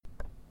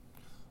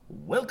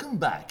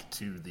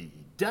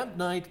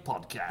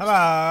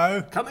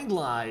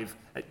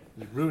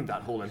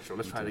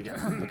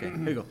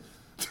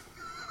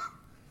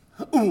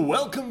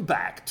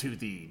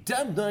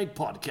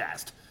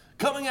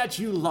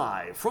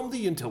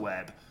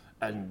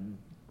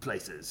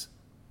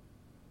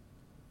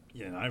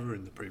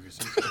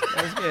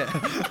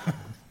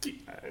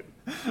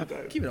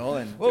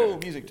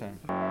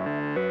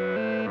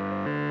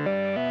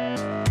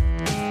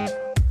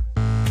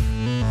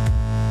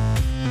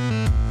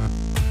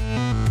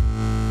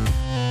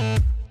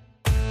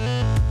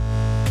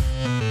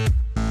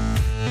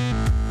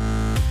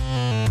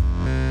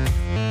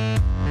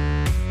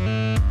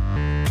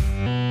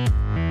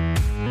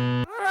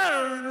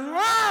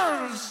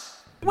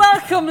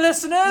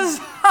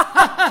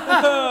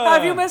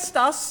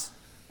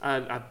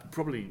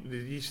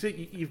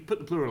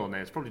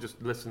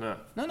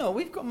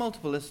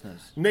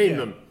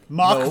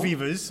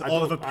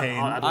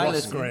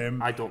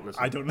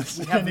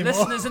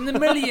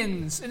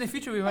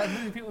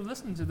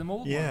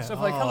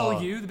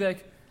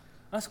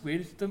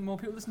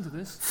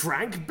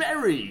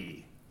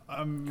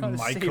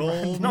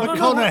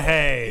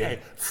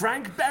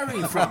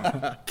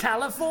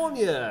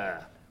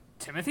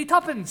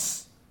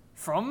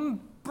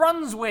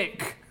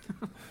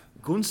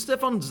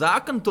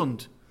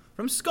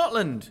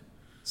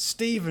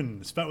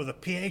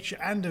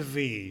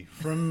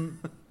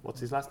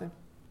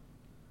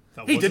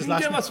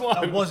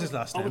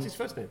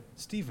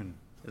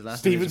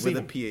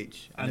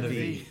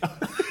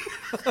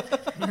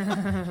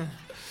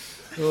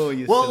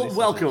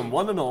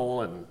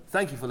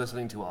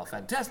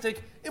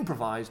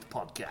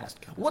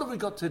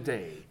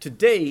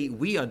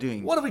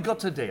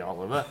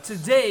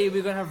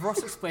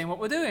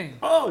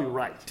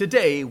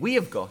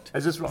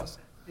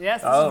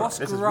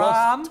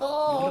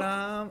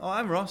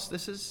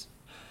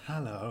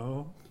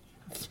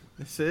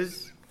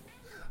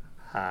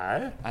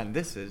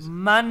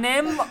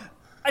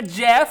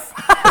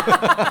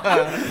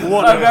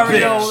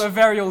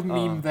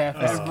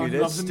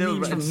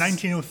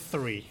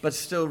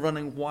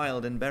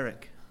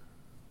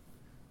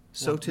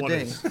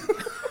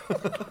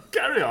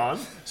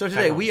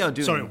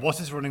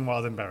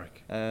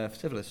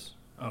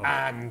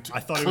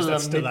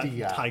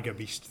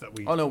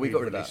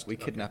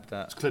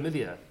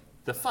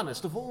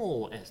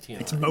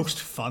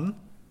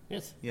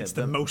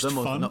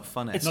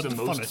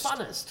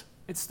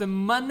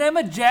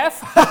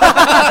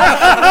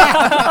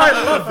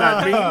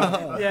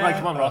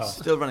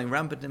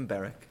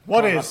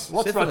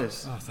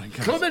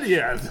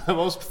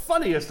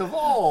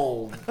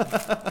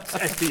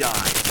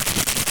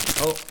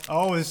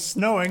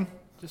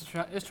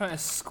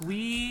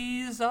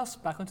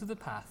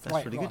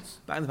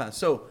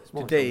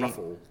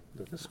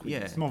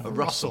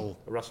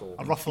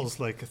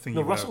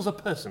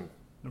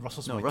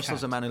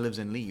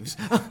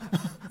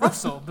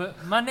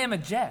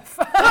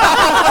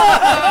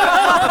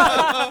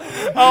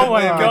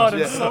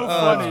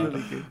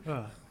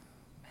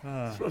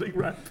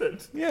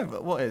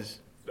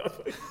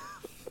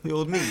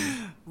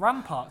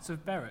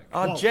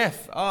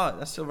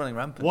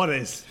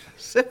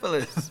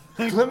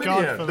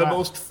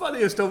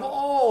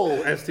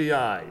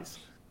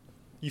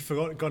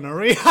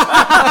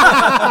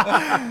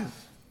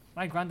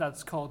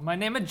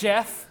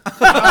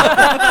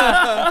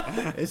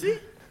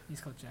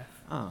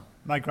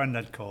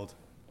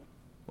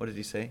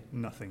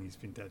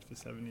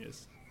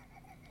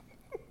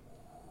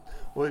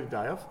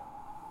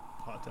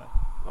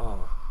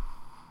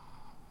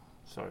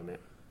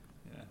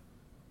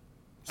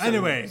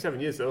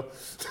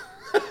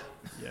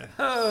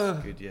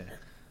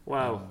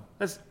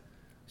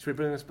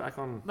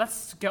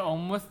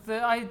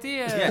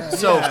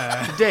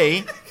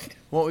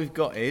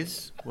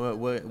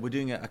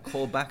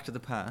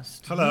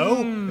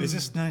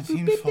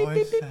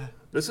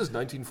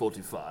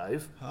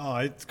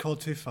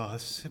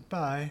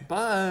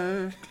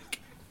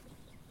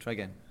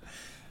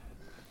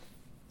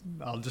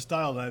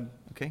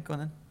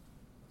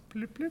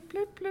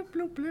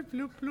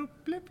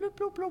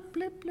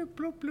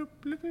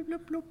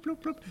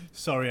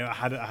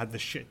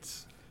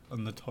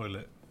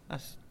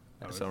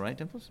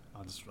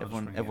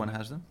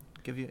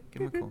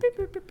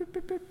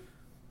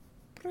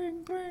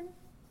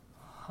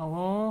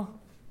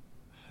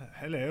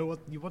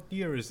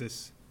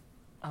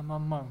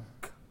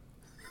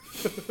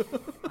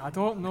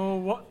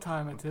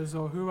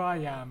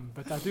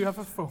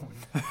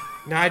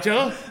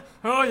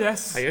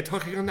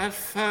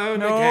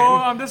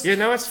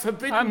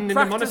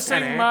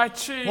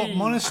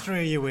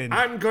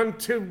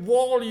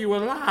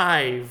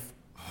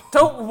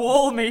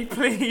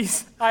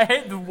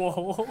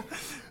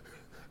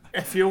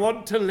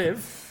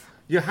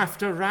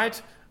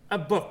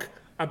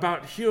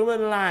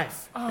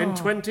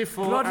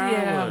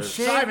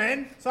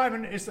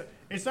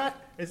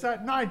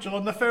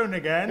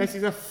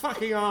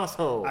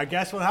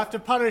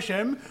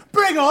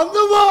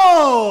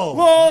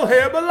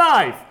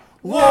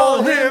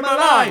Wall him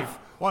alive!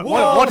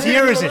 What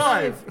year is it?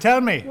 alive.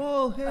 Tell me.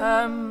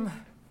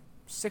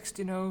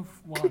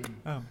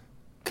 1601.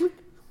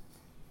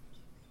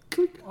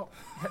 Oh,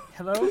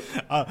 hello?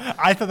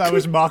 I thought that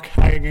was Mark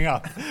hanging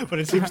up, but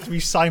it seems to be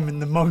Simon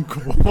the monk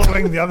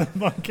walling the other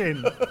monk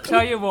in.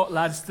 Tell you what,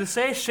 lads, to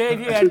say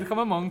shave your head, become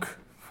a monk,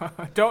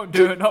 don't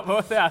do it, not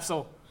worth the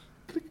hassle.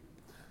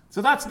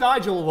 So that's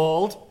Nigel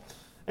Wald.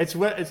 It's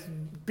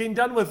been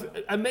done with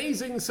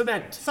amazing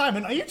cement.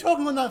 Simon, are you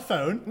talking on that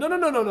phone? No. I'm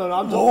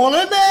talking. Wall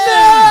him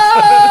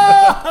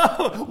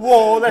in!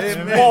 Wall, let's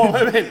wall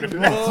him in.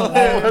 Let's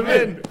wall him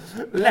in.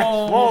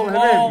 Let's wall him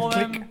in.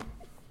 Click.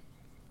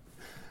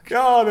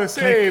 God, I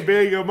say,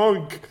 being a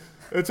monk,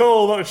 it's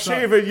all about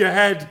shaving your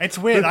head. It's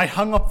weird. I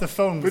hung up the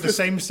phone with the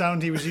same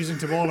sound he was using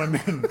to wall him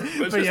in,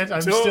 but yet I'm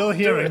don't still do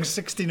hearing it.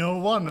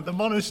 1601 at the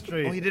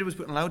monastery. All you did was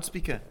put on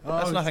loudspeaker. Oh,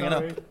 That's not hanging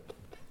sorry. up.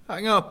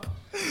 Hang up.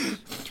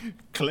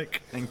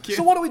 Click. Thank you.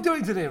 So what are we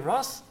doing today,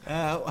 Ross?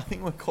 I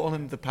think we're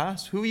calling the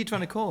past. Who are you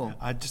trying to call?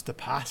 Just the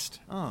past.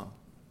 Oh.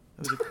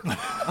 That was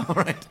all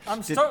right.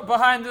 I'm stuck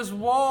behind this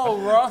wall,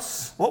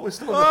 Ross. What we're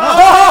still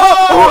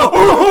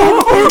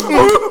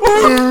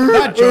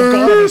That joke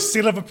got a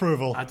seal of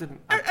approval. I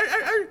didn't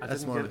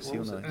That's more get of a it. What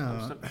was seal it?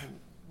 now.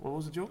 What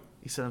was the joke?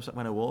 He said I'm stuck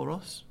behind a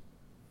walrus.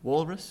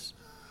 Walrus?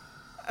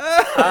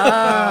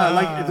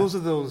 Like those are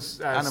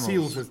those Animals.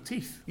 seals with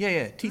teeth.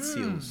 Yeah. Teeth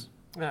seals.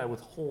 Yeah, with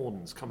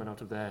horns coming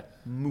out of their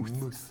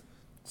mouth.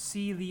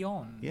 See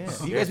Leon. Yeah.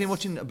 Have you guys been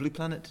watching Blue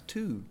Planet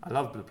 2? I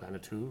love Blue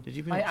Planet 2. Did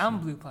you? I am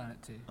Blue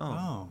Planet too.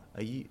 Oh.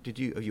 Are you? Did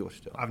you? Have you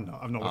watched it? I've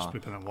not watched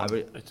Blue Planet 1.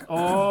 It's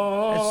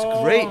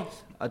Oh, great.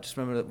 I just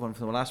remember that one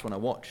from the last one I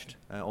watched.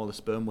 All the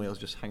sperm whales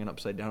just hanging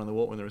upside down in the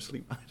water when they're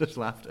asleep. I just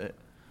laughed at it.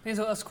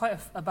 That's quite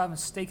a bad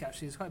mistake,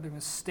 actually. It's quite a big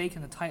mistake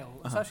in the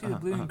title. It's actually the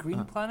blue and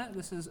green planet.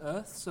 This is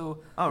Earth. So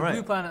the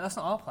blue planet, that's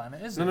not our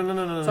planet, is it? No.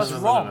 So that's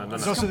wrong. No.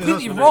 It's There's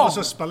completely also wrong.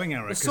 a spelling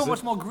error. There's 'cause so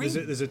much more green.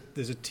 There's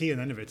a T in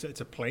the end of it.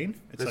 It's a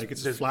plane.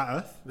 It's flat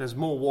Earth. There's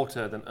more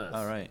water than Earth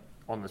All right.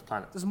 on this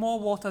planet. There's more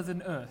water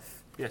than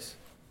Earth. Yes.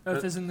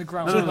 Earth is in the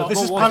ground. No, This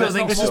is more water.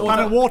 planet. This is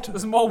planet water.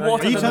 There's more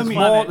water Are you than telling the me-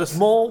 planet. There's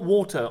more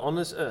water on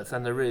this Earth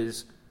than there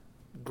is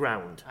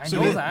ground. I So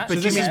know the- that. so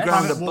But this you is mean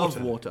ground ground above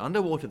water. water.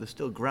 Underwater, there's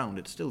still ground.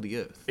 It's still the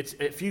Earth. It's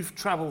if you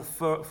travel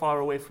far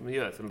away from the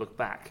Earth and look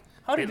back.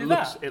 How do you it do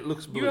looks, that? It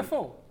looks blue.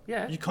 UFO.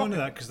 Yeah. You can't do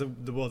that because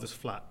the world is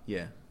flat.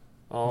 Yeah.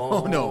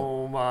 Oh,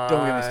 no. my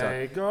Don't get me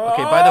started. God.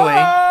 Okay, by the way,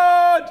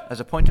 as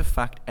a point of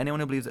fact, anyone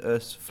who believes the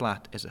Earth's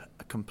flat is a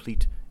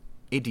complete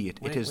idiot.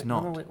 Wait, it is wait,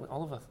 not. Wait.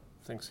 Oliver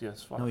thinks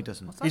yes. No, he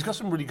doesn't. He's got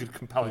some really good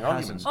compelling He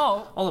arguments. hasn't.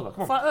 Oh, Oliver,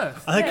 come on. flat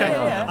Earth. I think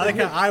yeah. I think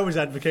I was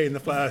advocating the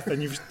flat Earth,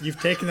 and you've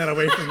taken that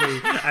away from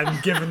me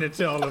and given it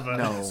to Oliver.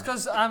 No. It's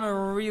because I'm a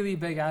really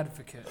big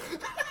advocate.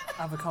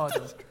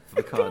 Avocado.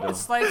 Avocado.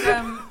 It's like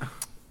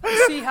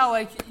you see how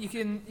like you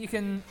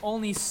can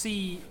only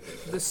see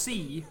the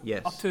sea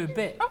Yes. up to a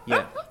bit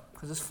Yeah.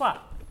 because it's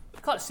flat. You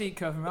can't see it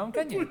curving around,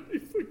 can you?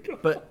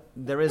 But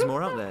there is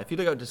more out there. If you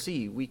look out to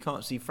sea, we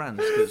can't see France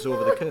because it's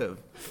over the curve.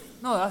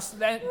 No, that's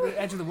the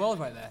edge of the world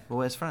right there. Well,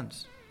 where's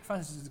France?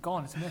 France is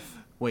gone. It's a myth.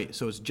 Wait,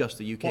 so it's just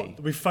the UK?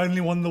 What, we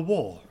finally won the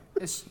war.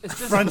 It's just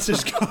France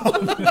is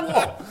gone.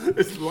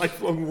 It's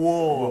lifelong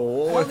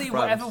war. only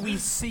whatever we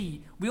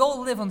see. We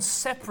all live on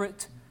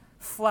separate,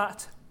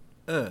 flat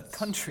Earth.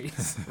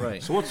 countries.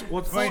 Right. So what's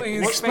Floating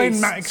in Explain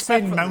space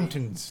explain separately.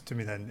 mountains to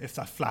me then, if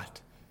they're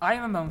flat. I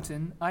am a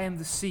mountain. I am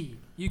the sea.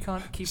 You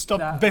can't keep Stop,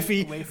 that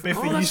Biffy. away from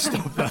Biffy, me. you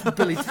stop that.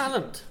 Billy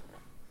Talent?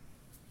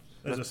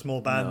 There's a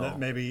small band No. that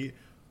maybe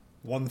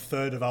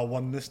 1/3 of our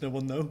one listener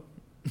will know.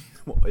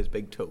 What is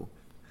big toe?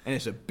 And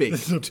it's a big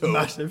It's a toe.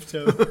 massive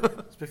toe.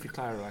 It's Biffy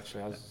Clyro,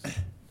 actually. I was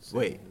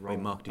Wait,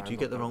 wrong Mark, did band, you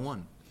get the not wrong band.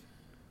 one?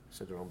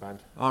 Said the wrong band.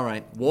 All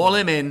right, wall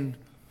him in.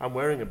 I'm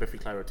wearing a Biffy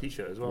Clyro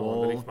t-shirt as well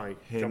Wall underneath my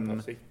jumper.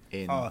 him See?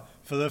 in. Oh,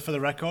 for the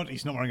record,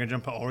 he's not wearing a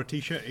jumper or a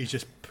t-shirt. He's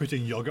just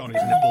putting yogurt on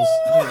his nipples.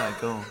 Where did I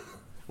go?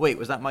 Wait,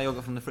 was that my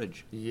yogurt from the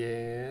fridge?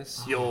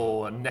 Yes,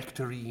 your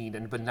nectarine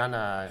and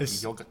banana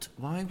His- yogurt.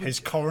 Why would His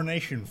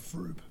coronation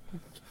frube.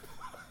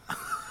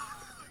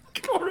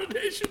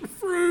 Coronation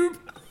frube.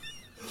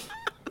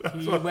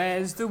 He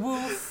wears the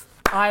wolf.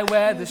 I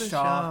wear the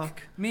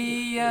shark.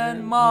 Me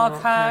and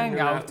Mark hang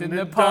out in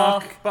the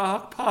park.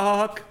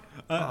 Park.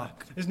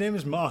 His name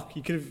is Mark.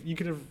 You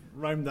could have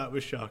rhymed that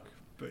with shark,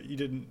 but you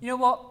didn't. You know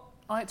what?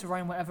 I like to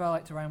rhyme whatever I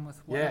like to rhyme with.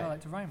 Whatever Yeah. I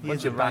like to rhyme with.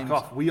 Once you the back rhymes.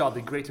 off, we are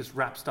the greatest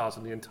rap stars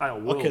in the entire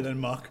world. Okay then,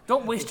 Mark.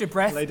 Don't waste your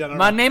breath. Lay down a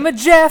My rap. name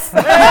is Jeff.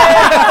 it's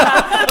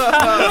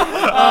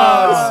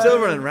still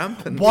running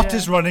rampant. What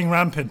is running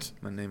rampant?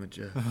 My name is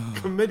Jeff.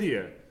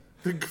 Chlamydia,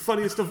 the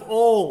funniest of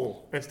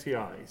all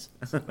STIs.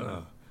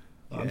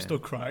 I'm still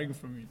crying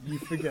from you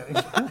forgetting.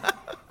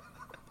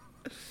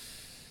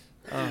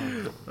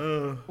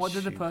 What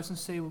did the person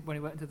say when he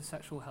went into the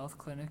sexual health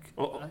clinic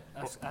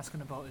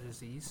asking about a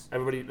disease?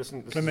 Everybody,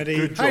 listen. This Chlamydia. is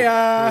a good joke.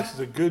 Hiya. This is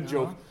a good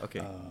joke.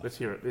 Okay. Let's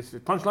hear it. This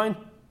is punchline.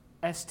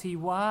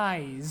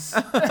 STYs.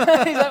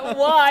 He's like,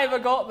 why have I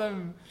got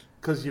them?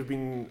 Because you've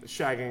been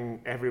shagging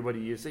everybody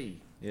you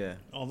see. Yeah.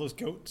 All those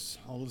goats,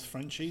 all those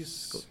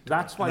Frenchies.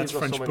 That's why That's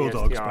you've got French so many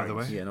bulldogs, STIs. by the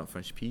way. Yeah, not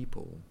French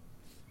people.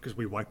 Because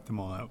we wiped them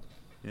all out.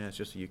 Yeah, it's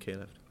just the UK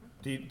left.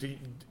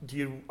 Do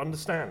you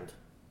understand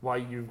why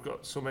you've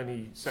got so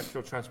many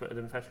sexually transmitted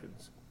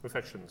infections?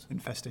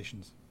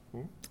 Infestations.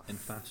 In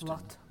fasting.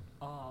 Flat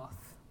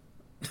Earth.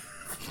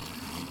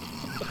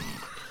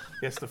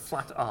 Yes, the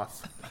flat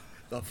Earth.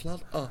 The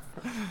flat Earth.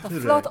 The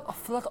flat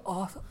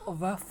Earth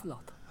of a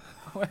flat.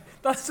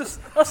 That's just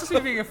me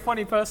being a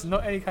funny person,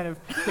 not any kind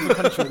of different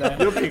country there.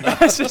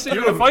 That's just being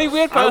a funny,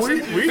 weird person.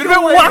 Being a bit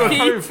wacky.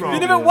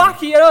 Being a bit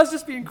wacky, and I was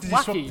just being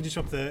wacky. Did you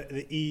swap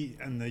the E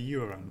and the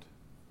U around?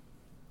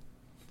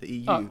 The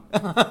EU. Oh.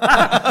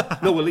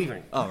 No, we're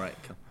leaving. Oh, right,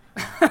 cool.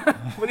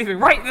 We're leaving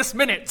right this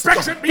minute.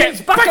 Brexit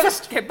means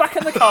breakfast. Get back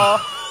in the car.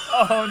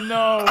 Oh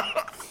no.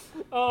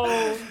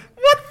 Oh.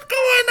 What's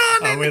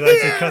going on And we'd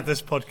like to cut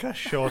this podcast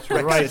short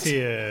right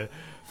here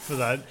for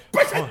that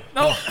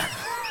No.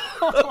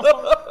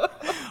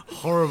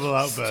 horrible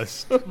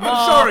outburst. I'm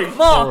sorry. Mark,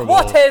 Horrible.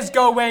 what is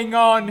going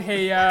on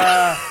here?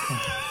 I've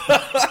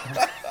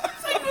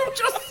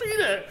just seen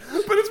it,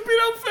 but it's been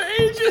out for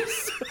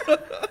ages.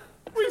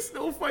 We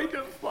still find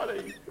it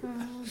funny.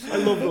 I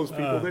love those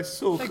people. They're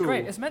so They're cool.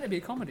 great. It's meant to be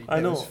a comedy. I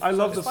know. I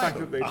love the it's fact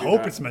fine. that they do I hope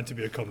that. it's meant to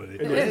be a comedy.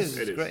 It is.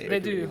 It is. Great. They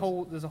do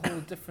there's a whole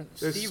different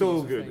They're series so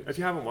of good. things. If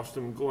you haven't watched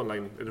them, go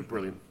online. They're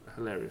brilliant.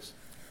 Hilarious.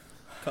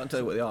 Can't tell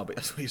you what they are, but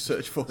that's what you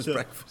search for is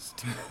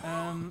breakfast.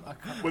 I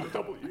With a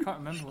W. can't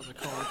remember what they're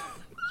called.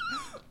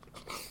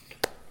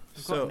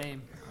 They've So- got a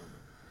name.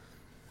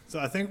 So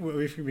I think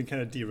we've been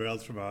kind of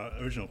derailed from our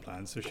original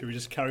plan. So should we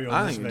just carry on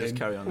I this think we just vein?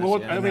 carry on this. Well,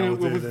 yeah. I mean, Now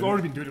we'll do we've the-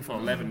 already been doing it for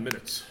 11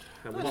 minutes.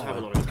 And we just have a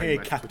lot of time Hey,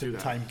 left to do Captain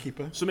that.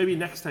 Timekeeper. So maybe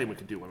next time we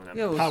could do one of them.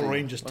 Yeah, we'll Power see.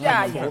 Rangers. We'll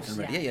Yeah, have yeah, it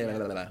ready.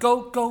 Yeah.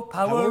 Go Power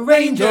Power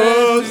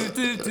Rangers!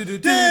 Rangers!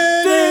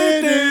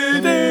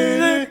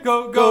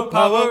 Go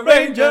Power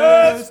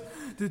Rangers!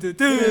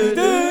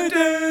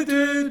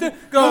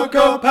 Go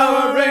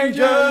Power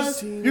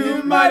Rangers!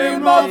 You mighty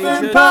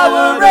Morphin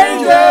Power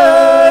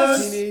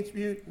Rangers! Teenage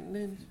Mutant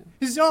Ninja.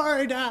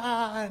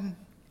 Zordon!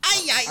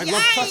 I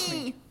love Trust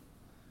Me.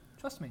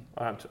 Trust me.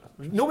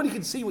 Nobody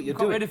can see what you're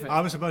Got rid doing. of it. I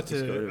was about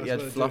to. You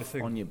had fluff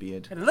on your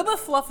beard. Had a little bit of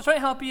fluff. I was trying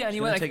to help you, and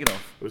you Just went take like, it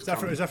off. It was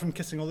Is that from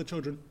Kissing All the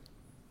Children?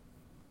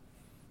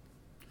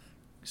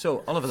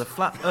 So, Oliver, the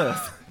flat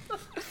Earth.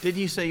 Did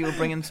you say you were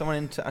bringing someone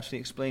in to actually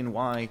explain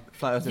why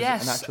flat Earth is an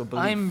yes, actual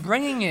belief? I'm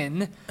bringing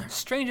in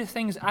Stranger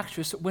Things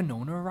actress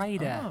Winona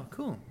Ryder. Oh,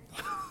 cool.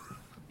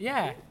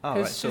 Yeah, Oh,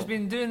 because right, she's so-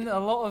 been doing a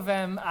lot of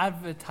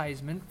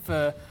advertisement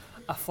for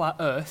a flat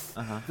Earth,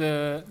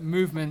 the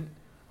movement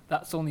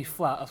that's only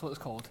flat. That's what it's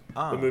called.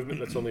 The movement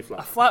that's only A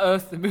flat. flat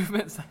Earth, the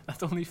movement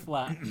that's only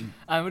flat,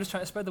 and we're just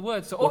trying to spread the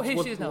word. So,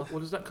 here she is now. What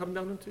does that come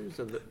down into? Is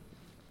that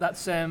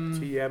That's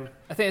TM?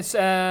 I think it's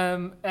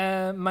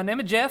my name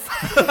is Jeff.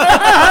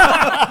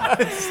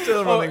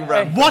 Still running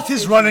rampant. What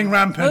is running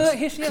rampant? No,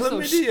 here she is. though.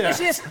 Chlamydia. Here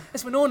she is.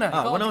 It's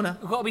Winona. Winona.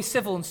 We've got to be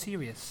civil and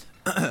serious.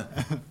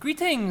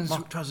 Greetings,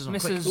 Mark, trousers on,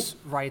 quick. Mrs.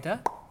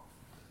 Ryder.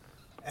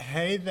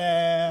 Hey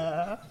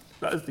there.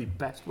 That is the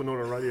best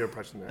Winona Ryder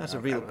impression there. That's a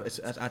I've real. ever. It's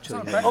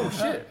actually. It's not Oh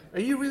shit! Are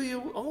you really?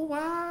 Oh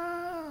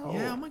wow!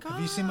 Yeah. Oh my god.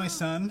 Have you seen my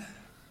son?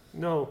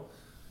 No,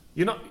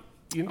 you're not.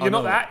 You're Oh, not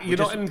no, that. You're we're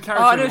not just- in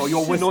character anymore.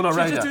 You're Winona She's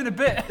Ryder. just doing a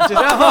bit.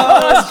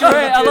 That's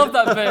great. I love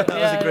that bit. That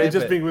was a great You're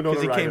just bit, being Winona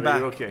 'cause he Ryder, came back.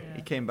 you're okay.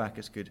 He came back.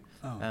 It's good.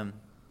 Oh.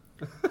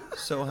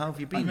 So how have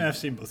you I been? mean, I've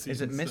seen both seasons.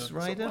 Is it Miss so-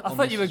 Ryder? I or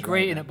thought you were Mrs.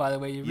 great in Ryder? it, by the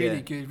way. You're Yeah.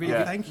 really good. Really Yeah.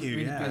 good. Thank you.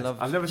 Really Yeah. I love.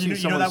 I've never You seen know,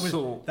 someone that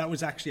so. that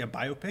was actually a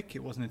biopic. It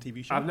wasn't a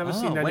TV show. I've never Oh,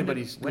 seen when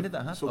anybody when did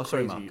that happen? so Oh,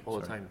 sorry, crazy Mark. all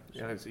the Sorry. time.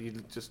 Yeah,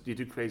 you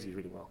do crazy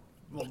really well.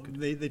 Well,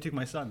 they took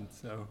my son,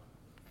 so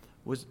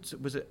Was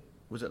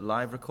it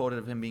live recorded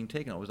of him being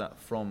taken, or was that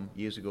from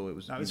years ago? It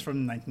was. that was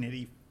from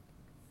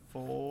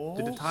 1984.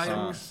 Did the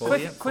Times?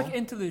 Quick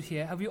interlude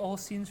here. Have you all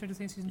seen Stranger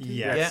Things season 2?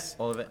 Yeah. Yeah, Yes.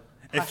 all of it.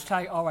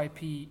 Hashtag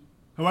RIP.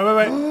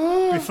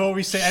 Wait. Before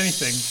we say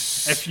anything,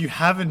 if you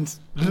haven't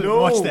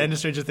watched the end of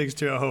Stranger Things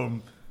 2 at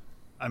home,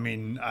 I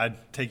mean,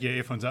 I'd take your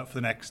earphones out for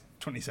the next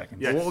 20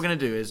 seconds. Yeah. Well, what we're going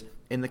to do is,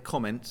 in the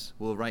comments,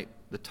 we'll write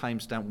the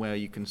timestamp where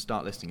you can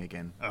start listening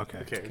again. Okay.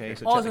 Okay,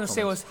 so All I was check going the to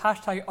say comments. was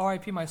hashtag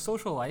RIP my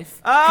social life.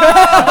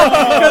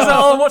 Because I'm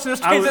all watching the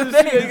Stranger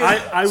Things.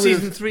 I would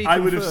Season have, 3 I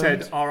would have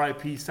confirmed. said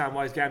R.I.P.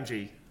 Samwise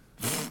Gamgee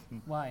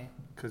Why?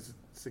 because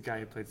it's the guy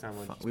who played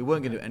Samwise. We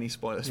weren't going to do any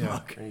spoilers, Yeah.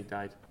 Mark. And he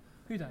died.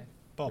 Who died?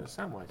 Bob.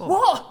 Samwise.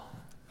 What?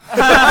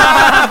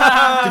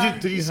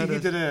 Did you see he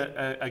did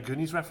a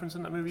Goonies reference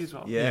in that movie as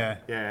well? Yeah.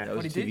 Yeah. That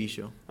was a What'd he TV do?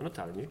 show. I'm not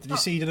telling you. Did you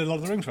see he did a Lord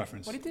of the Rings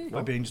reference? What'd he do?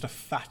 By being just a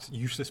fat,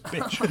 useless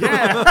bitch.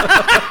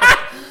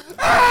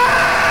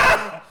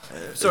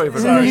 Sorry,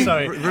 Renona.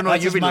 Sorry. Renona,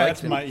 That's you just really my- liked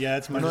it's him. my- yeah,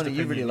 it's my just Renona,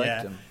 you really opinion, liked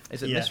yeah. him.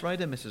 Is it Yeah. Miss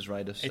Ryder, Mrs.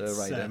 Ryder, Sir It's,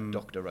 Ryder,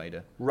 Dr.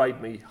 Ryder?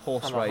 Ride me.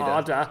 Horse Hannah Rider.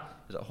 Harder.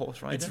 Is it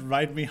Horse Rider? It's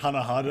Ride Me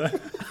Hannah Harder.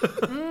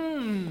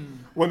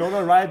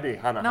 Winona Ride me,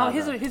 Hannah Now,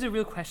 Harder. here's a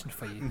real question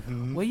for you.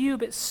 Were you a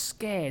bit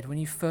scared when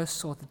you first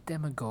saw the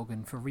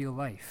Demogorgon for real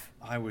life?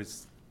 I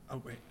was.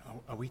 Oh wait,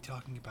 are we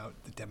talking about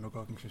the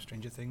Demogorgon from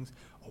Stranger Things,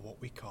 or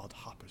what we called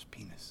Hopper's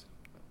penis?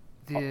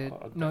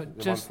 No, the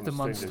just one the from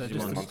monster. Stranger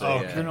Just Things. the, Oh,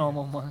 yeah. okay. the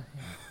normal one.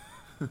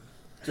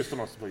 Just the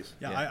monster, please.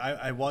 Yeah, Yeah.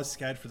 I was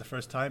scared for the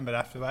first time, but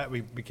after that we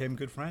became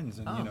good friends,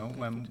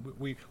 and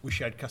we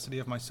shared custody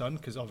of my son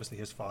because obviously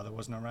his father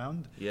wasn't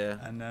around. Yeah.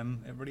 And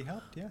it really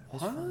helped. Yeah,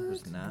 His father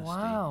was nasty.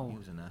 Wow. He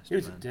was a nasty He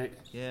was a man. dick.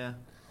 Yeah.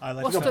 I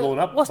like She What's got that. the- blown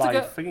up what's the by guy-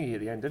 thingy at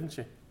the end, didn't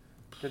she?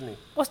 Didn't he?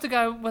 What's the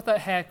guy with that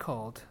hair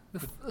called?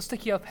 The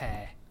sticky up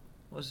hair.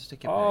 What's the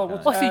sticky Oh, guy?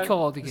 What's he Uh,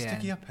 called The again?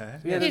 sticky up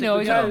hair. Yeah, You know,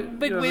 he's got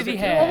big wavy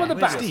hair. Oh, with the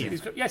back. Steve. He's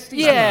got, yes,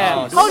 Steve.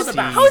 Yeah. Steve. With the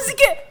back. How's he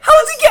get?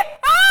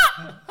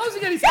 Ah! How's he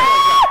getting his hair like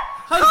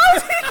that?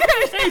 How's he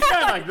get? His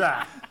hair like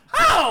that?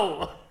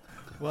 How?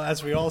 Well,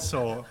 as we all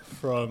saw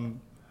from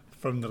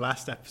the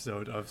last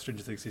episode of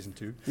Stranger Things season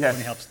 2, Yes.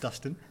 when he helps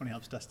Dustin.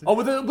 Oh,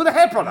 with a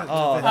hair product.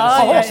 Oh,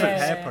 yeah, horses. yeah,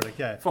 hair yeah. product,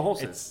 yeah. For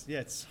horses.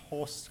 It's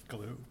horse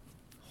glue.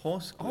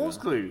 Horse glue. Horse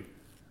glue.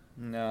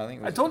 No, I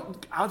think it I was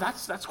don't. Oh,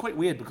 that's quite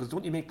weird because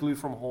don't you make glue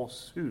from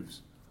horse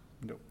hooves?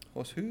 No.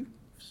 horse who?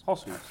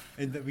 Horse hooves.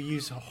 In that we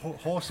use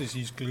horses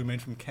use glue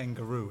made from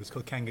kangaroo. It's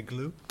called kangaroo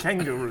glue.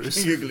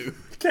 Kangaroos. glue.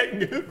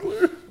 Kangaroo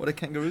glue. What do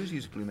kangaroos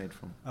use glue made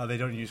from? They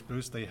don't use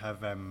glues. They have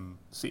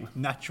Semen.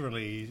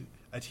 naturally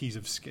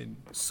adhesive skin.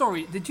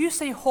 Sorry, did you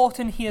say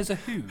Horton hears a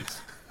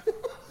who's?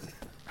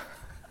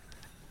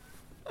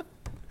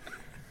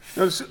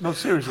 No,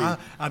 seriously.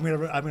 I'm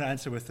gonna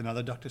answer with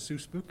another Dr.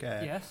 Seuss book.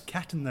 Yes.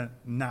 Cat and the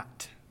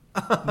Gnat.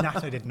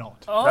 Gnat I did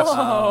not. Oh.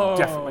 That's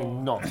definitely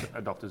not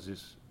a Dr.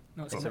 Seuss.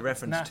 No, It's a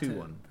reference to Nat-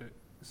 one.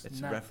 It's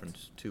a Nat.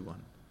 reference to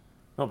one.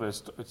 No, but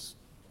it's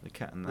The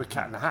cat and the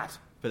cat in the hat.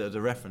 But there was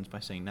a reference by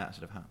saying that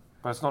instead of hat.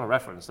 But it's not a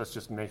reference. That's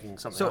just making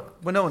something So,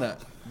 up. Winona,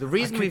 the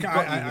reason we've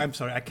got you... I'm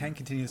sorry, I can't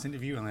continue this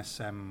interview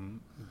unless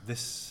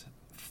this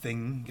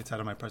thing gets out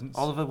of my presence.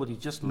 Oliver, would you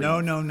just leave?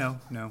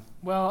 No.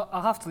 Well,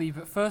 I'll have to leave,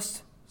 but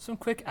first, some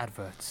quick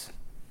adverts.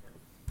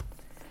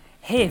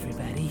 Hey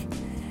everybody,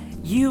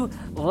 you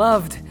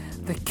loved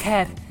the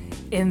cat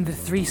in the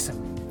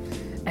threesome,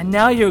 and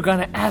now you're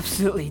gonna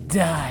absolutely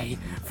die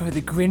for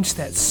the Grinch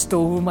that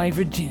stole my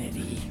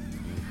virginity.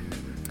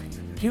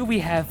 Here we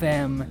have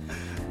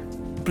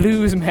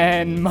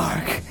Bluesman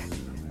Mark.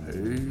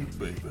 Hey,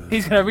 baby.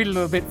 He's gonna read a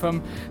little bit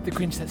from the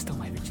Grinch that stole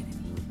my virginity.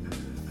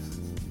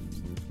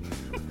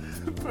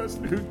 The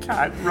person who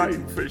can't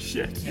rhyme for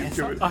shit. Yes,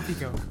 You do it. off you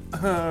go.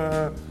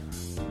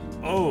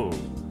 Oh,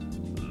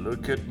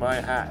 look at my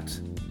hat.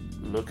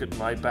 Look at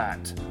my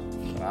bat.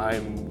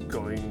 I'm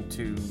going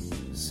to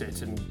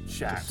sit and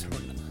chat.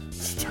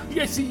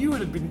 Yeah, see, you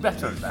would have been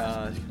better at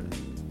that.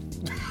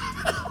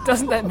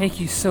 Doesn't that make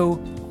you so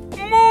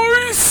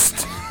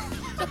moist?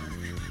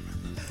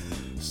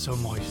 So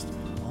moist,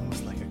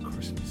 almost like a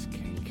Christmas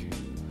cake.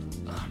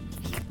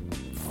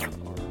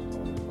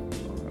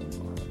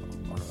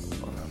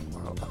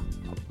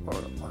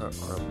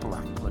 Or a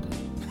black pudding.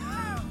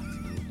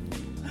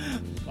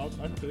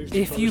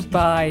 If you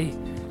buy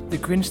The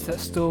Grinch That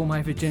Stole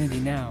My Virginity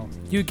now,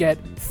 you get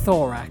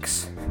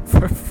Thorax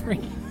for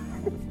free.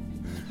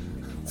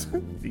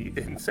 The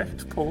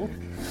insect porn.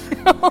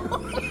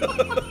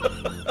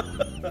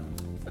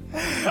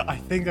 I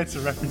think that's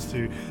a reference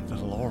to the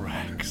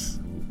Lorax.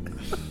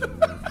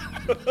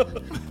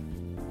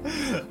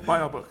 Buy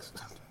our books.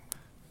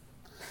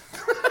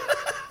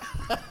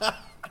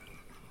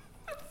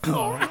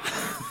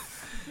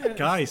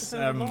 Guys,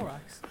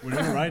 Thorax.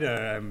 Winona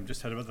Ryder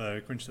just heard about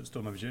the Grinch That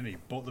Stole My Virginity,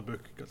 bought the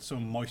book, got so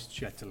moist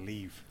she had to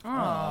leave.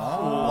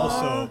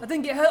 Also, I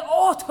didn't get her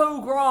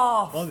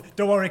autograph. well,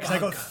 don't worry, because I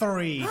got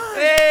 3. One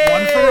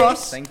for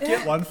us, Thank you.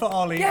 one for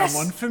Ollie, Yes.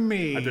 and one for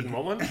me. I didn't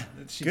want one.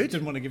 She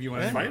didn't want to give you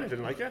one. It's fine, I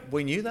didn't like it.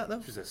 We knew that,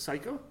 though. She's a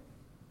psycho.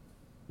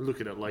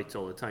 Looking at lights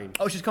all the time.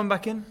 Oh, she's come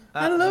back in.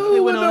 Hello, hey,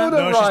 Winona. Winona.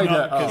 No, she's Ryder.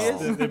 not,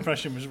 because Oh. the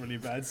impression was really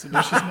bad, so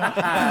no, she's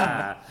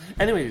not.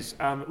 Anyways,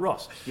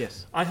 Ross.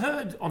 Yes. I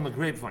heard on the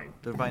grapevine,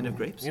 The vine of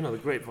grapes. you know, the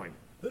grapevine,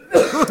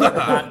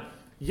 that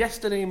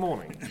yesterday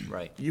morning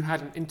Right. you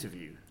had an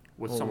interview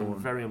with someone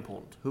very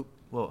important. Who?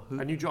 What? Who?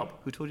 A new job.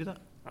 Who told you that?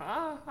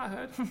 Ah, I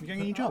heard. You're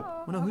getting a new job.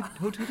 Well, no,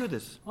 who told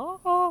this?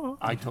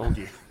 I told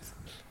you.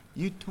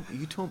 You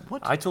told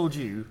what? I told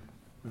you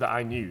that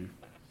I knew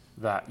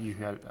that you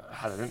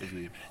had an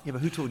interview. Yeah,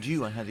 but who told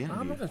you I had the I'm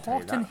interview? not going to tell you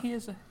Horton that.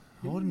 hears a...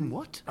 Horton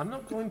what? I'm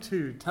not going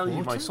to tell you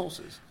my Horton?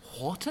 sources.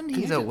 Horton? Can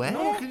He's you aware?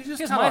 No, can you just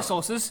Here's tell my us?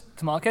 sauces.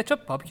 Tomato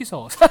ketchup, barbecue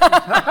sauce. Just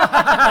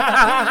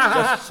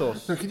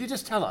sauce. No, can you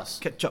just tell us?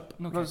 Ketchup.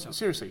 No No, ketchup.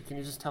 seriously, can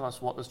you just tell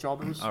us what this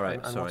job is? All right,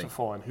 and what's sorry. it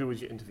for, and who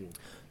was you interviewing?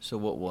 So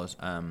what was?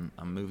 I'm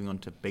moving on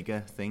to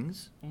bigger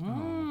things.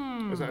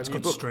 Is that It's a new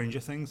called book? Stranger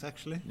Things,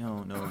 actually.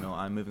 No.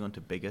 I'm moving on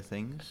to bigger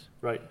things.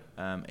 Right.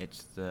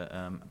 It's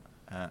the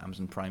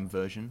Amazon Prime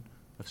version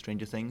of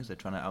Stranger Things. They're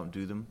trying to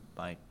outdo them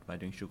by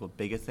doing a show called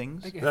Bigger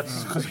Things.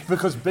 That's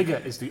because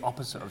bigger is the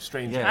opposite of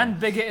stranger. Yeah. And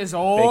bigger is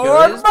all.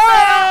 Bigger is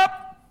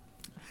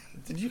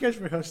Did you guys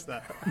rehearse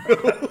that?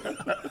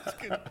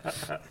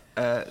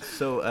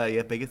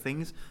 yeah, Bigger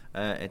Things.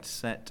 It's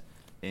set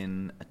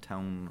in a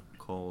town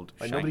called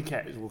Like, Shite. nobody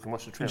cares. We can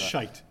watch the trailer.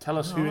 Shite. Tell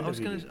us who I was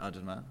interviewed gonna. you. I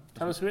don't know.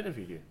 Tell us who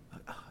interviewed you.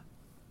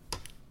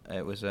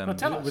 It was. No,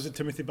 tell us. Was it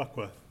Timothy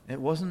Buckworth? It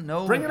wasn't.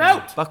 No. Bring it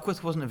out.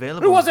 Buckworth wasn't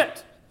available. Who was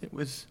it? It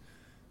was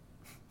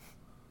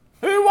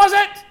Who was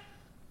it?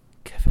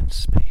 Kevin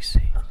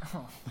Spacey.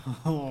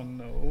 Oh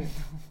no!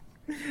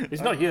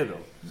 He's not here though.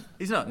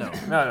 He's not. No.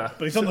 No.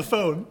 But he's on the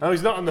phone, No,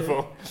 he's not on the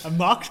phone. and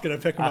Mark's gonna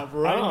pick him up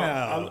right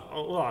now.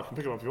 Well, I can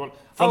pick him up if you want.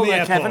 From Hello the there,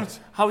 airport. Kevin.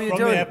 How are you From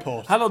doing? the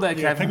airport. Hello there,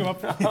 Yeah, Kevin. pick him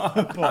up from the How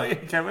airport. are you,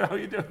 Kevin? How are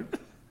you doing?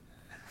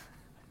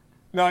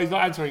 No, he's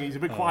not answering. He's a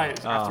bit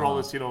quiet after all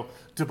this,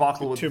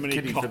 debacle with Too many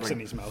kitty cocks fiddling. in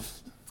his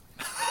mouth.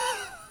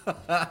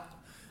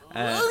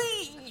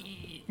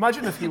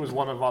 Imagine if he was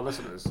one of our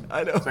listeners.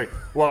 I know. It's like,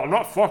 well, I'm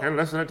not fucking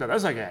listening to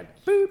this again.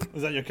 Boop.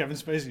 Was that your Kevin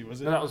Spacey? Was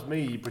it? No, that was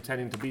me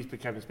pretending to be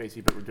Kevin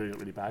Spacey, but we're doing it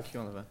really bad.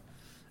 Oliver.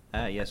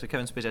 Yeah. So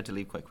Kevin Spacey had to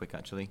leave quite quick.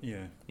 Actually. Yeah.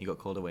 He got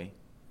called away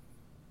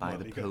by Well,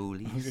 the he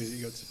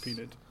police. got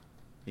subpoenaed.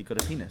 He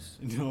got a penis.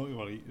 No,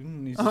 well,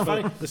 he's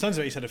funny. the sounds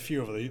of it, he's had a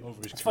few over his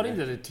It's career. funny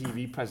that a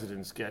TV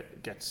president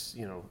gets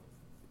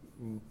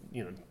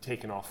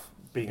taken off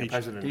being a Impeached. Did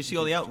president. you see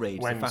all the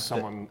outrage? when the fact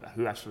someone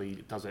who actually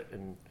does it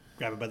and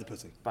Grab him by the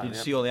pussy. that, did you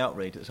see all the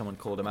outrage that someone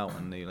called him out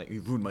and they like,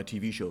 "You've ruined my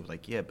TV show."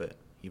 Like, yeah, but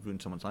you've ruined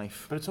someone's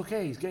life. But it's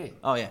okay. He's gay.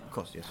 Oh yeah, of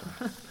course, yes.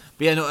 But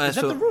yeah, no. Is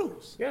that the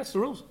rules? Yeah, it's the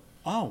rules.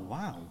 Oh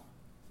wow!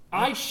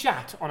 I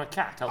shat on a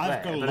cat out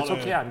I've got there, a but it's lot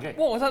of- okay. I'm gay.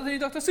 What was that? The new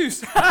Dr.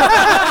 Seuss?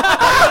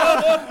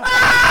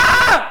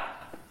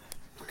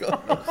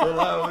 God, so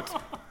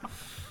loud.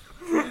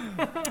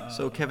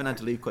 So Kevin had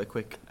to leave quite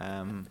quick,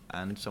 and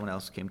someone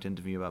else came to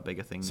interview about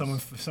bigger things. Someone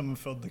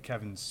filled the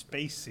Kevin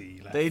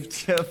Spacey. Left. They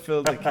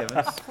filled the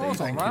Kevin. Falls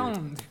Spacey.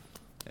 around.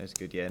 That's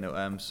good. Yeah.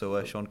 No.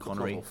 So Sean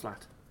Connery. Global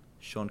flat.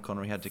 Sean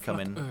Connery had to come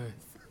in.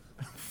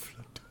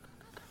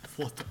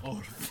 Flat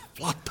Earth.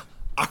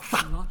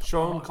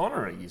 Sean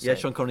Connery. You Yeah,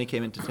 say? Sean Connery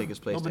came in to take his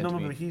place. No, to but no,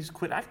 interview. but he's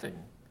quit acting.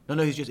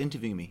 No, he's just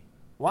interviewing me.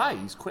 Why?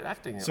 He's quit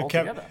acting So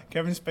altogether.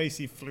 Kevin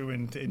Spacey flew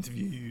in to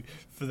interview you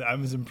for the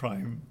Amazon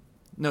Prime,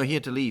 No, he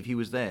had to leave. He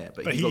was there,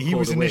 but got he called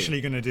was away.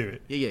 initially going to do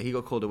it, Yeah, he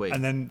got called away.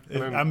 and then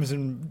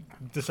Amazon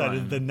decided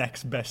Prime. the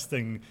next best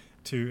thing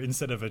to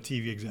instead of a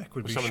TV exec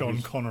would be Someone Sean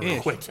who's Connery. Yeah.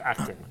 Quit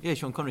acting. Yeah,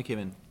 Sean Connery came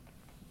in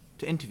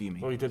to interview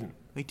me. No, he didn't.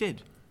 He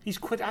did, He's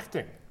quit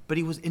acting. but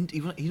he's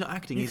not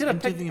acting. You he's could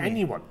have picked interviewing me.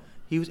 anyone.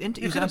 He was You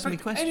asking could have me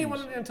picked questions.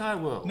 anyone in the entire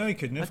world. No, he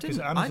couldn't have because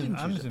I didn't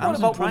choose Amazon. it. What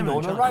Amazon about Prime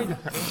Winona and Ryder?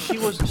 she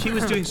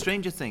was doing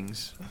Stranger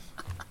Things.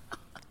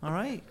 All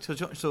right.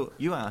 So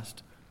you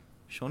asked.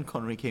 Sean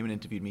Connery came and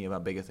interviewed me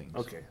about bigger things.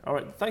 Okay. All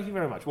right. Thank you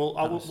very much. Well,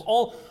 I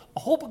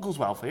hope it goes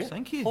well for you.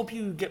 Thank you. Hope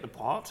you get the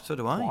part. So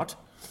do I. What?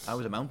 I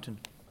was a mountain.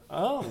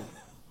 Oh.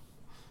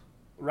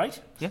 Right.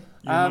 Yeah.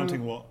 You're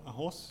mounting what? A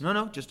horse?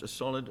 No, just a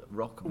solid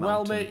rock mountain.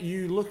 Well, mate,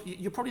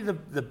 you're probably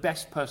the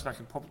best person I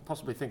could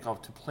possibly think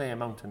of to play a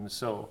mountain.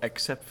 So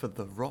Except for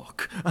the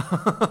rock.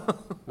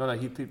 no,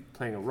 he'd be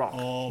playing a rock,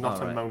 Oh, not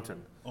a alright.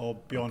 mountain. Or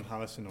Bjorn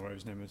Hallison, or whatever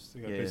his name is. The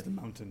guy who plays the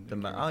mountain. The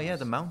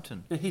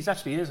mountain. He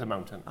actually is a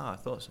mountain. Oh, I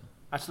thought so.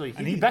 Actually, he'd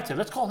And be he- better.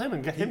 Let's call him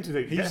and get him to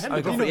do. Get He's, him I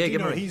to go go. for- yeah, do you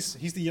give know him a-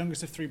 he's the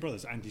youngest of three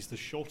brothers, and he's the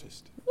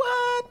shortest.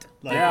 What?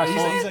 Like, Yeah,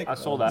 I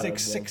saw that.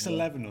 He's like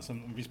 6'11" or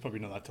something. He's probably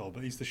not that tall,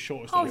 but he's the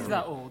shortest. How of is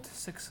everyone. that old?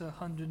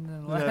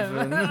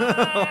 611.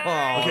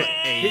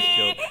 Age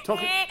joke.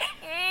 Talking,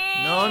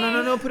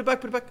 No. Put it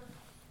back.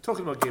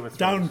 talking about Game of Thrones.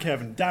 Down,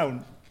 Kevin,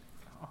 down.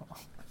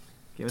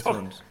 Game of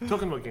Thrones.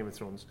 Talking about Game of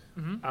Thrones.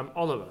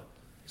 Oliver,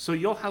 so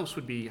your house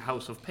would be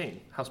House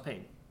Payne,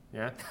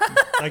 yeah?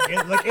 like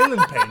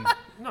Ilan Payne.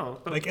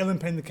 No, but Like Ilan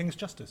Payne, the King's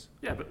Justice.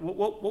 yeah, but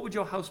what would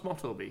your house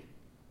motto be?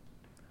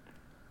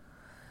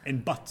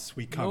 In butts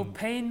we No come.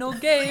 pain, no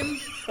gain.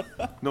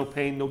 No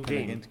pain, no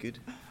gain. Again's good.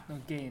 No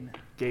gain.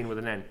 Gain with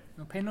an N.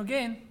 No pain, no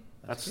gain.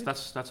 That's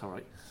all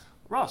right.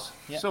 Ross.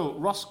 Yeah. So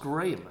Ross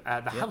Graham,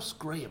 the House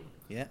Graham.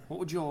 Yeah. What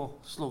would your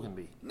slogan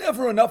be?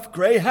 Never enough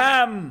grey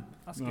ham.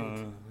 That's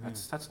good.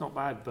 That's not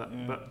bad,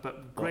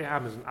 but grey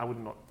ham isn't. I would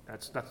not.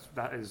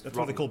 That is. That's rotten.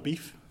 what they call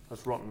beef.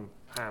 That's rotten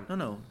ham.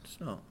 No,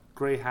 it's not.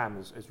 Grey ham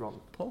is rotten.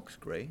 Pork's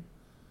grey.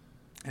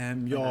 You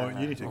need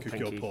to oh, cook pinky.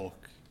 your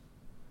pork.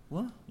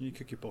 What? You need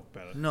to cook your pork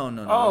better. No.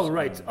 Oh that's-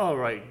 right, all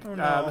right.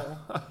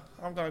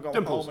 I'm gonna go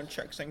Dimples. home and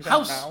check things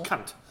House out now.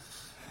 cunt.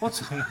 What's?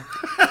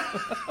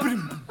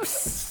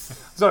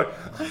 Sorry.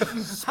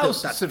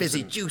 House that Simpson.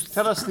 fizzy juice.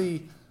 Tell us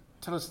the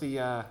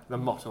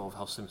motto of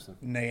House Simpson.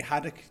 Nay,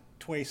 haddock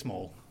tway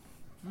small.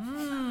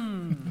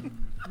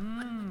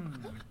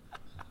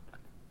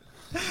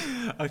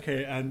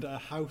 Okay, and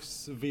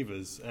House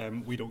Vivas,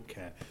 we don't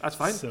care. That's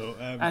fine. So,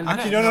 And-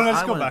 actually, no, let's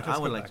I go would- back. I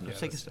Let's would go like back. to Yeah,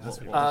 take a let's- step. let's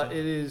What- watch.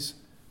 It is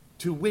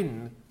to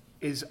win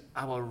is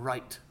our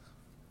right.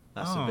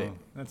 That's Oh, a bit.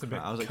 that's a bit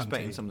I was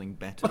expecting cunty. something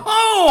better.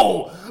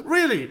 Oh,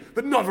 really?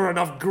 But never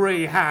enough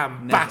grey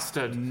ham,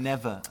 bastard.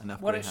 Never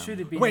enough What grey it ham. should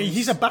have been. Wait, is-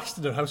 he's a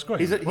bastard of House Graham.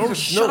 He's a Oh, Snow.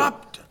 shut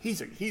up.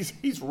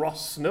 He's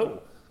Ross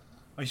Snow.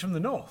 Oh, he's from the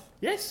north.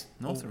 Yes.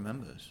 North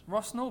remembers.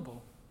 Ross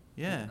Noble.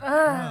 Yeah.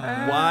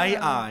 Why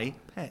I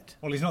pet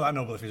Well, he's not that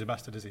noble if he's a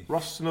bastard, is he?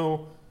 Ross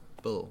Snow.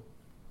 bull.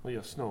 Well,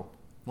 you're Snow.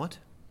 What?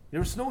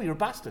 You're a Snow. You're a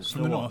bastard.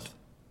 From the north.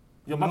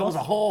 Your mother was a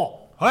whore.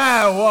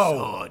 Wow,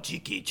 whoa. Oh,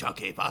 cheeky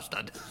chucky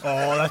bastard.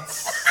 Oh,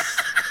 that's...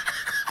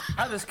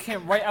 That just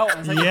came right out. It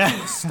was like Yeah. you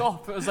couldn't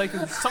stop. It was like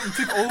something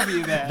took over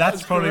you there.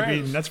 That's probably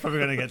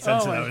going to get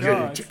censored Oh out.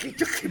 my isn't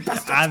it?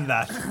 god. And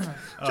that.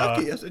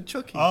 Chucky, I said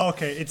Chucky. Oh,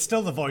 okay. It's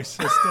still the voice.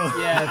 It's still.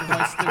 Yeah, the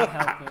voice didn't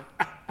help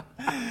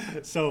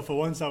it. So for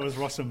once, that was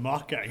Ross and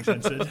Mark getting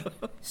censored.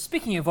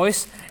 Speaking of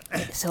voice,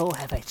 Let's all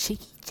have a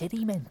cheeky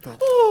titty mental.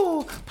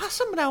 Oh, pass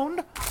them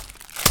round.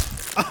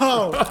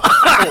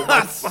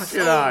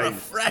 Fucking eyes.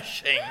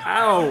 Refreshing.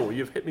 Ow,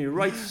 you've hit me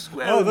right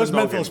square Oh, in those the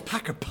noggin. menthols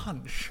pack a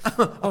punch.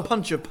 A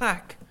punch of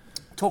pack.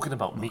 Talking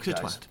about meat, Moxie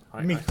guys. twat.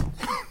 Right, Meat.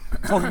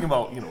 Talking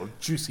about,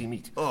 juicy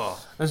meat.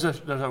 Oh. There's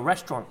a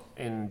restaurant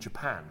in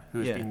Japan who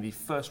has Yeah. been the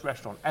first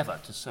restaurant ever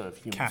to serve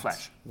human Cats.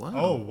 flesh. Wow.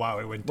 Oh, wow.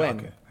 It went When?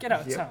 darker. get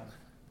out of town.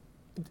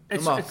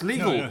 It's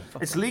legal. No.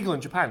 It's legal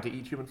in Japan to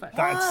eat human flesh.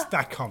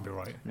 That can't be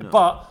right.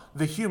 But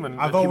the human.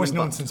 I've the always human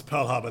known butt- since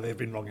Pearl Harbor they've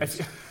been wrong.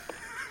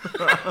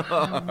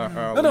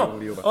 No.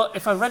 Well,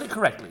 if I read it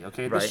correctly,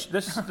 okay, this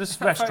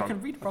If I restaurant.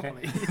 can read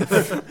properly.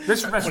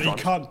 This But restaurant.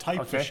 you can't type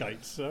for okay?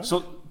 shite, sir.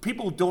 So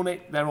people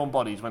donate their own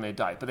bodies when they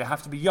die, but they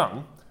have to be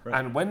young.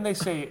 And when they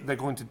say they're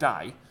going to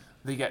die,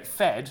 they get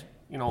fed,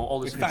 all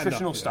this Like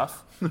fattened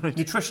up,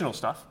 nutritional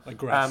stuff, Like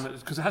grass.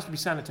 because it has to be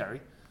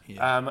sanitary.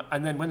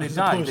 And then when they As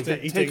die, opposed they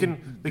to get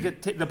eating-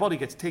 taken. The body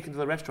gets taken to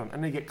the restaurant,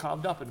 and they get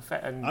carved up and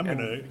fed. And I'm going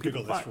to and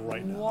Google people this fry.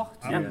 right now. What?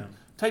 Yeah.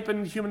 Type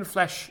in human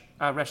flesh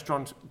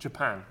restaurant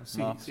Japan.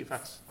 See if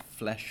that's.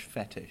 Flesh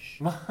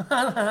fetish.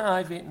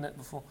 I've eaten it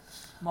before.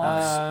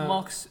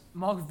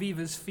 Mark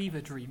Viva's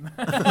fever dream.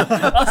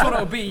 That's what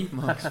it'll be.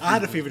 I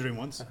had a fever dream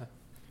once,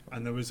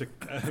 and there was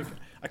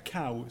a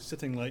cow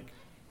sitting like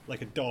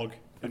a dog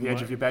At the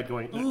edge of your bed,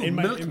 going, "Ooh, in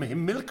my- milk in- me,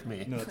 milk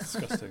me." No, it's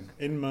disgusting.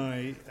 In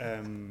my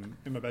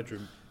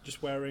bedroom,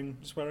 just wearing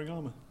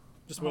armor,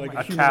 just wearing A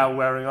like a human, cow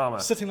wearing armor.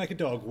 sitting like a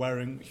dog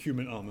wearing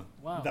human armor.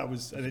 Wow. That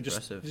was, and it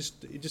Impressive.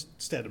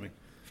 just stared at me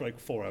for like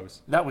 4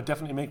 hours. That would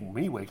definitely make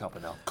me wake up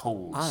in a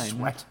cold I'm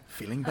sweat.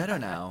 feeling better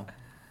now.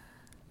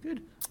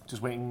 Good.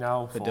 Just waiting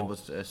now for. But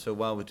then so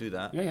while we do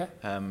that, Yeah.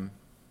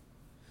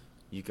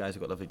 you guys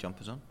have got lovely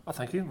jumpers on. Oh,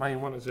 thank you. My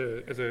one is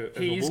a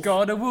He's wolf.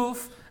 got a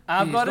wolf.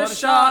 I've He's got a got a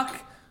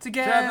shark.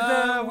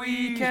 Together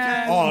we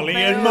can. Ollie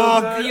and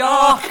build Mark. the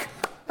ark.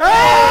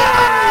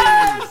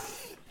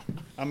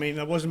 I mean,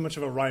 there wasn't much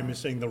of a rhyme in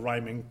saying the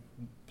rhyming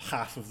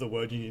half of the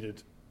word you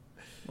needed.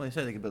 Well, they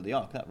said they could build the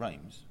ark. That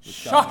rhymes. with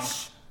sharks.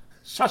 Shush.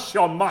 Shush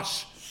your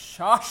mush.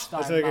 Shush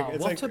that It's like a- mouth.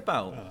 it's What like-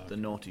 about the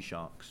naughty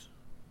sharks?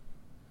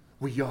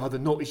 We are the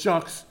naughty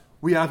sharks.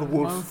 We are the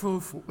wolf.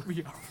 Wolf, wolf.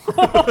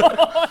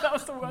 That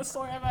was the worst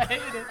song I ever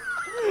hated it.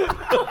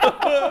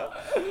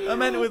 I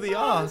meant with the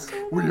ark.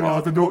 We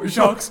are the naughty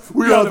sharks.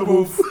 We are the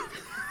wolf.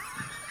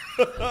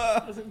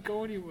 Doesn't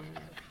go anywhere.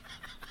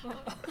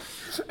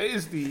 It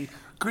is the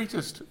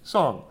greatest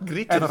song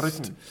ever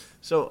written.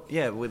 So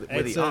yeah, with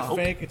It's the a ark.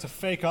 fake. It's a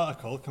fake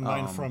article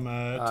combined from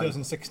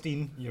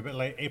 2016. You're a bit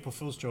like April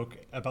Fool's joke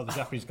about the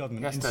Japanese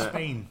government Yes, in the-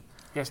 Spain.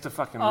 He has to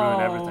fucking ruin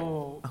everything.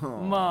 Oh,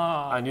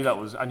 Mark. I knew it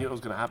was going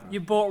to happen.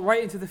 You bought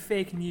right into the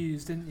fake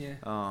news, didn't you?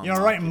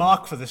 You're right,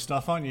 Mark, for this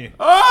stuff, aren't you?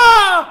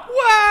 Ah!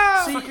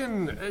 Wow!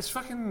 It's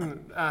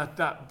fucking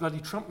that bloody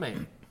Trump mate.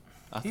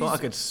 I thought I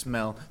could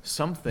smell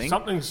something.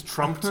 Something's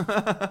trumped.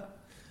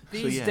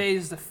 These yeah.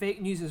 days, the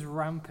fake news is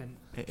rampant.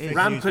 It is.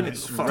 Rampant.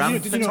 Did you,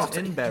 rampant did you know,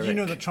 in did Berwick. you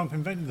know that Trump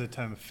invented the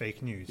term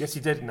fake news? Yes, he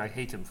did, and I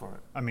hate him for it.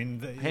 I mean,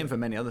 Him for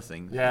many other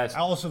things. Yes.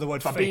 also the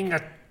word For fake. being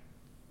a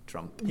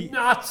Trump.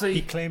 Nazi.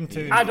 He claimed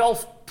to.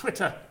 Adolf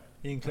Twitter.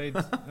 He claimed.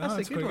 Oh, that's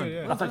a good quite one. good,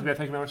 yeah. Oh, thank you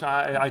very much.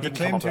 I He didn't come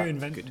claimed up to with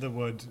that. invent the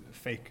word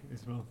fake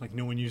as well. Like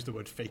no one used the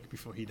word fake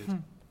before he did.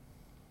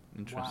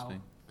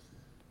 Interesting.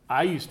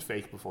 I used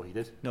fake before he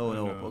did. No,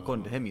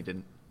 according to him, you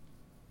didn't.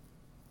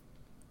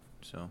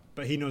 So,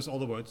 But he knows all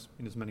the words.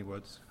 He knows many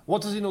words.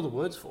 What does he know the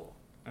words for?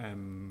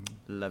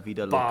 La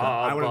vida loca.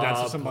 I would've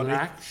danced with somebody.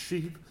 Black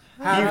sheep,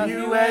 have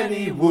you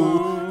any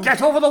wool?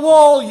 Get over the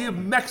wall, you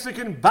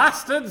Mexican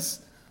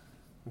bastards!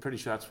 I'm pretty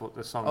sure that's what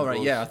the song All right,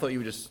 goes. yeah, I thought you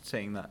were just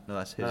saying that. No,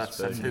 that's his That's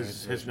version.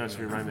 his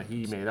nursery rhyme that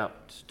he made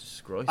up. It's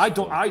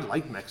disgraceful. I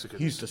like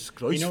Mexicans. He's He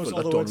disgraceful. knows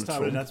all that the words Donald to I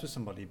would Trump. dance with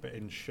somebody, but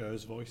in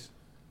Cher's voice.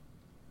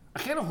 I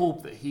kind of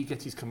hope that he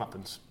gets his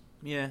comeuppance.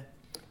 Yeah.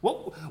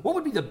 What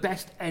would be the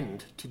best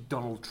end to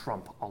Donald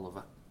Trump,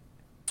 Oliver?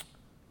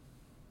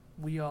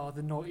 We are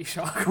the naughty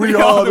shark. We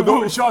are the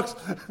naughty sharks.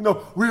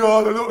 No, we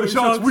are the naughty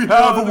sharks. We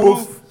have a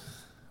wolf.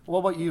 What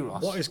about you,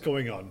 Ross? What is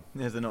going on?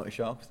 There's the naughty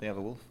sharks. They have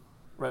a wolf.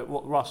 Right,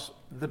 Ross,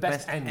 the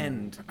best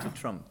end to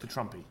Trump. to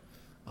Trumpy.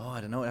 Oh,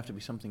 I don't know. It'd have to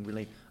be something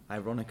really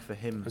ironic for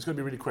him. It's going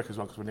to be really quick as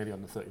well because we're nearly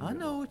on the 30 I minute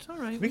know, it's all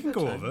right. We can We've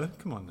got go time. over.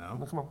 Come on now.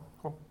 mark. Come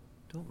on.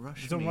 Don't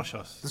rush Don't me. rush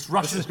us. This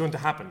rush is going to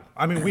happen.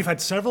 I mean, we've had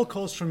several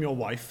calls from your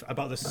wife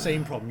about the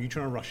same problem. You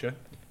trying to rush her.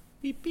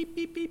 Beep, beep,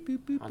 beep, beep, boop,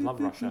 boop, I love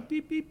boop, Russia.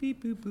 Beep, beep,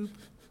 beep, boop, boop.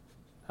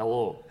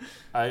 Hello,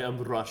 I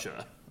am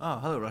Russia. Oh,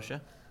 hello,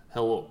 Russia.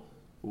 Hello,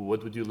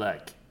 what would you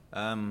like?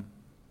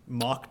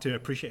 Mark to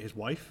appreciate his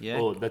wife. Yeah.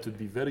 Oh, that would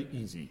be very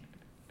easy.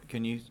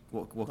 Can you?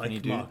 What Like can you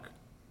do? Mark.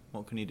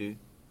 What can you do?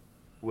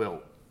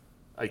 Well,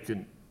 I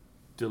can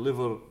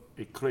deliver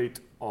a crate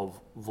of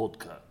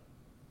vodka.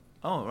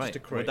 Oh, right. a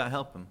crate. Would that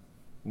help him?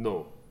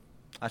 No.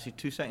 Actually,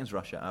 2 seconds,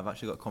 Russia. I've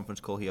actually got a conference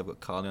call here. I've got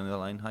Carly on the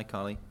line. Hi,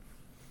 Carly.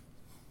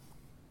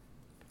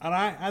 And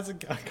I can't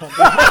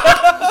do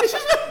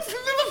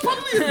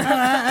it.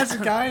 How's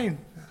it going?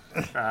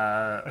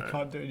 I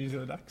can't do a New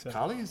Zealand accent.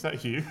 Carly, is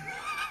that you?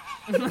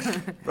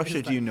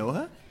 Russia, do you know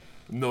her?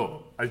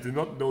 No, I do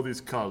not know this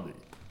Carly.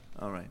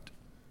 All right.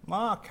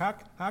 Mark,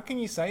 how can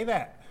you say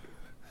that?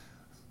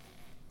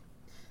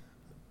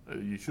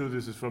 You sure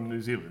this is from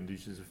New Zealand?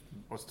 This is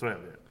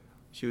Australia.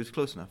 She was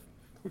close enough.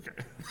 Okay.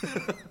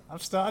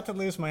 I've started to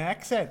lose my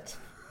accent.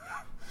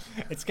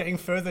 It's getting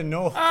further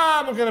north.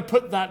 I'm going to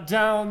put that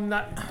down,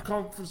 that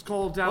conference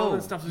call down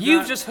and stuff like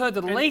You've that. just heard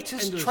the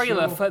latest End of the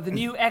trailer show. for the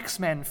new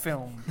X-Men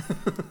film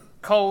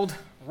called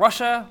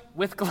Russia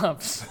with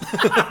Gloves.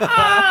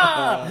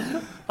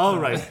 All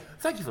right.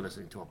 Thank you for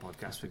listening to our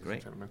podcast, ladies great.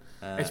 and gentlemen.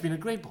 It's been a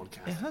great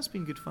podcast. It has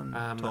been good fun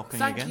talking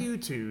Thank again. you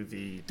to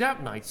the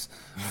Damp Knights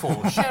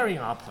for sharing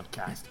our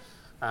podcast.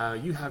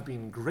 You have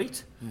been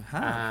great. You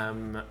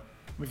have.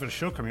 We've got a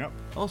show coming up.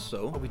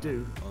 Also, we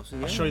do.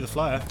 yeah. I'll show you the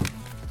flyer.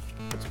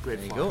 It's a great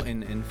There you fun.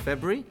 go. In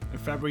February, In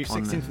February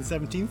On 16th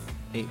and 17th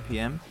 8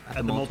 p.m. at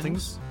the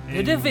Maltings.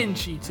 The Da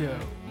Vinci Toad.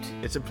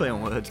 It's a play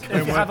on words.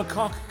 If you have a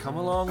cock, come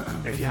along.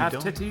 If you have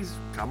don't. titties,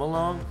 come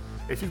along.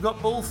 If you've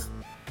got both,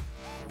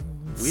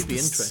 We'd be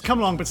interested. Come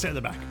along, but sit at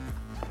the back.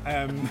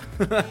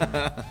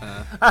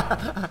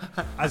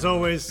 As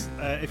always,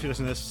 if you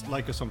listen to this,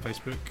 like us on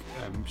Facebook,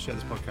 share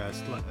this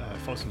podcast,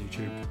 follow us on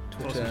YouTube,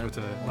 follow us on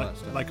Twitter, all that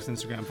stuff. like us on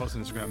Instagram, follow us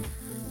on Instagram.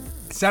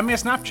 Send me a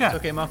Snapchat.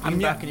 Okay, Mark, lean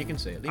back and you can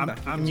say it. Lean back.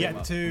 I'm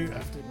yet to.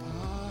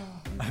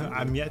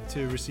 I'm yet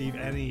to receive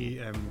any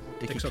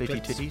Dicky dicks or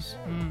Clitty clits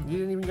Titties. you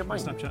didn't even get on mine.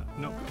 Snapchat.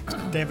 No.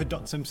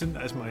 David.Simpson,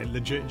 that is my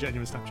legit,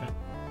 genuine Snapchat.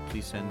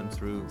 Please send them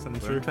through. Send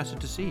them We're through. interested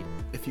to see.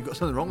 If you've got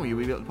something wrong with you,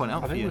 we'll be able to point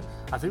out I for you.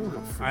 think we've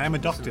got frigid I am a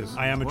doctor. listeners.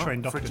 I am a What?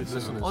 trained doctor. Frigid so-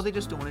 listeners. Or they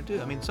just don't want to do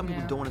it. I mean, some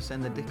people Yeah. don't want to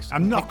send their dicks.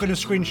 I'm not going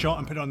to screenshot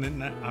and put it on the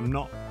internet. I'm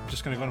not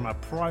just going to go to my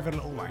private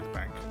little wank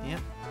bank. Yeah.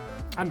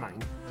 And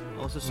mine.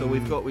 Also, so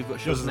we've got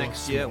shows Yours is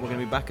next not year. We're going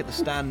to be back at the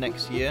Stand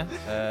next year.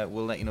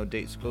 We'll let you know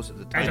dates closer to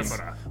the time.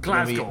 Edinburgh, We're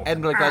gonna be Glasgow,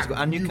 Edinburgh, Glasgow,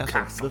 and and Newcastle.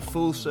 Newcastle. The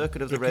full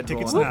circuit of the Book Red your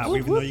tickets Bull. now,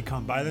 even though you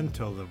can't buy them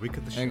till the week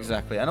of the show.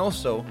 Exactly. And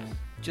also,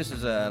 just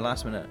as a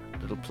last minute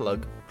little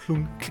plug,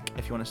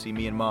 if you want to see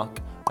me and Mark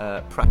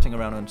prattling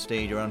around on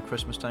stage around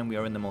Christmas time, we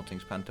are in the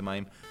Maltings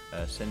pantomime,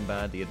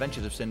 Sinbad, The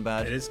Adventures of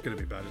Sinbad. It is going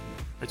to be bad, isn't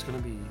it? It's going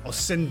to be. Oh,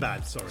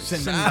 Sinbad, sorry.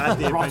 Sinbad.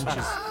 The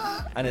Adventures.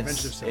 And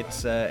Adventures of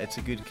Sinbad. it's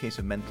a good case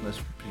of mentalness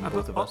between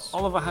both of us.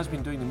 Oliver has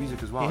been doing the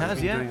music as well. He He's has,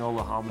 been yeah. doing all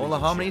the harmonies. All the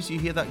and harmonies, shit. you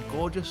hear that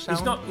gorgeous sound?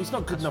 He's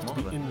not good That's enough to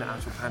be Oliver. in the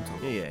actual panto.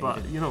 Yeah, yeah, he But,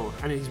 did. you know,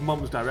 and his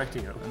mum's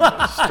directing it.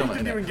 Stomach He didn't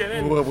in even it. get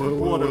in. What a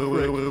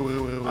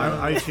prick.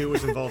 I too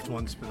was involved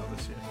once, but not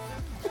this year.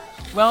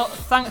 Well,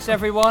 thanks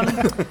everyone.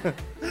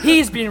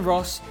 He's been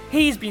Ross,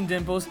 he's been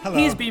Dimples,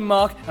 he's been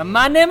Mark, and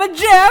my name is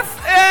Jeff.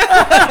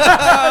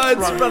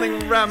 It's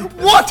running rampant.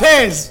 What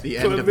is? The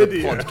end of the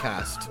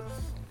podcast.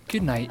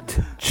 Good night,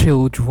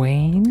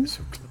 children.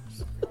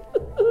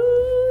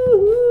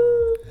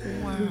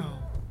 Wow.